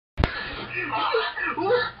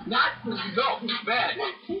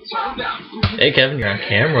Hey Kevin, you're on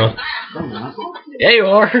camera. Yeah, you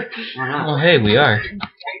are. Oh, hey, we are.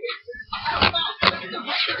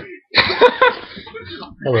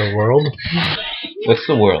 Hello, world. What's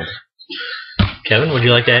the world? Kevin, would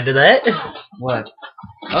you like to add to that? What?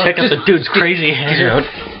 Check out the dude's crazy hair.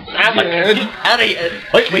 Out of here.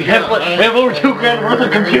 Wait, we have over $2,000 worth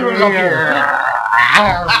of computers up here.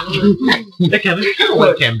 Hey Kevin, you got a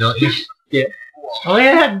webcam, don't you? Yeah. Oh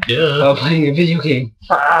yeah, duh. I'm playing a video game.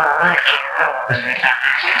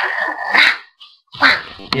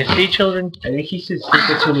 You see, children? I think he should stick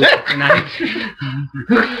it to the knife.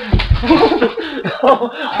 Oh,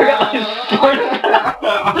 I got my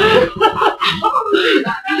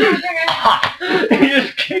sword. He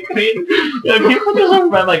just kicked me. Yeah, can you put this over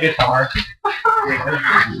by my guitar?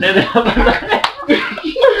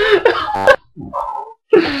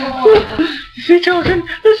 See, children,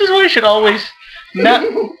 this is why you should always not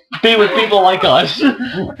be with people like us.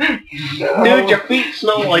 Dude, your feet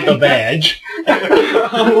smell like a badge.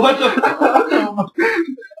 What the fuck?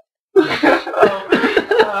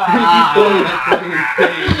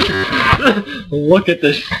 Look at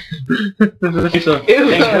this. This is a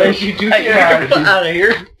Get out of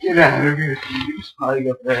here. Get out of here. You smell like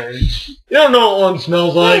a badge. You don't know what one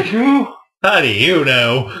smells like. How do you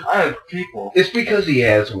know? I have people. It's because he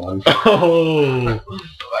has one. Oh.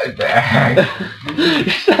 My bag. You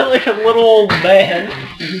sound like a little old man.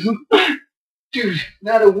 Dude,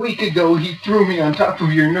 not a week ago he threw me on top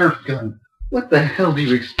of your Nerf gun. What the hell do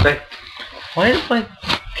you expect? Why is my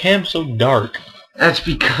cam so dark? That's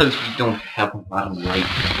because we don't have a lot of light.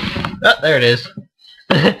 Oh, there it is.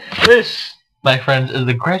 This, my friends, is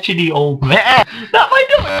the gretchety old man. Not my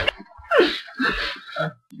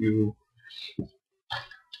doing.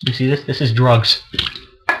 You see this? This is drugs.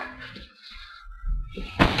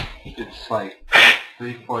 It's like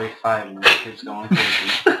 3:45 and the kid's going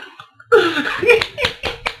crazy.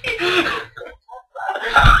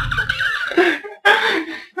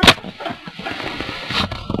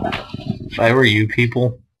 If I were you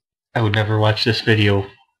people, I would never watch this video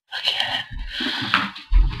again.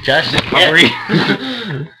 Josh, this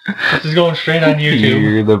is going straight on YouTube.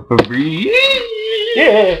 Hear the Febreze.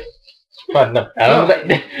 Yeah. Put it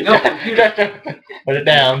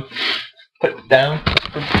down. Put it down.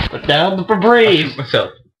 Put down the Febreze. I'll shoot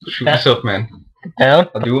myself. Shoot myself, man. Put down.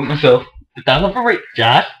 I'll do it myself. Put down the Febreze.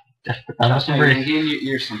 Josh. Just put down the Febreze. Get in your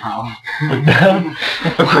ear somehow. Put down.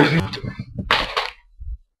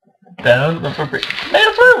 Down the Febreze. Hey,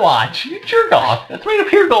 that's my watch. You jerk off. That's made of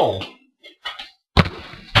pure gold.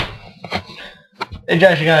 Hey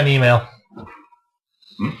Josh, you got an email.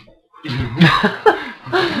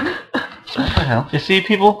 What the hell? You see,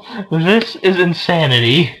 people? This is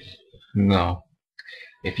insanity. No.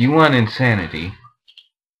 If you want insanity,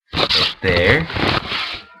 it's there.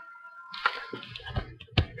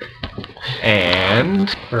 And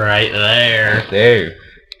Right there. there.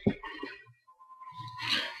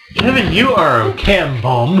 Kevin, you are a cam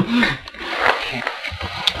bum.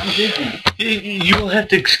 You will have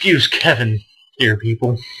to excuse Kevin here,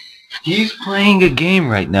 people. He's playing a game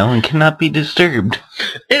right now and cannot be disturbed.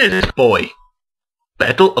 It is boy.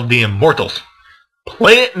 Battle of the Immortals.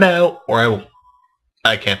 Play it now, or I will...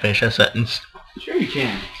 I can't finish that sentence. Sure you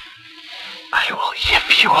can. I will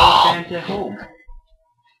yip you all. Stand at home.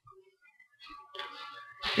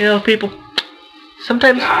 You know, people,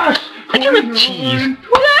 sometimes I give it cheese.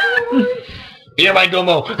 Hear my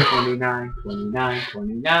domo. 29, 29,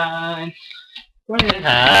 29,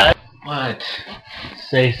 29. What?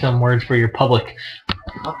 Say some words for your public.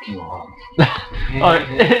 Fuck you all.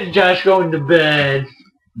 Alright, Josh going to bed.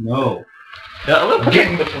 No. I'm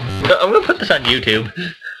gonna put this on YouTube.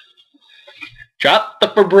 Drop the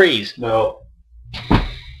Febreze. No.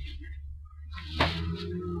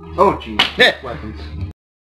 Oh, jeez. Yeah. Weapons.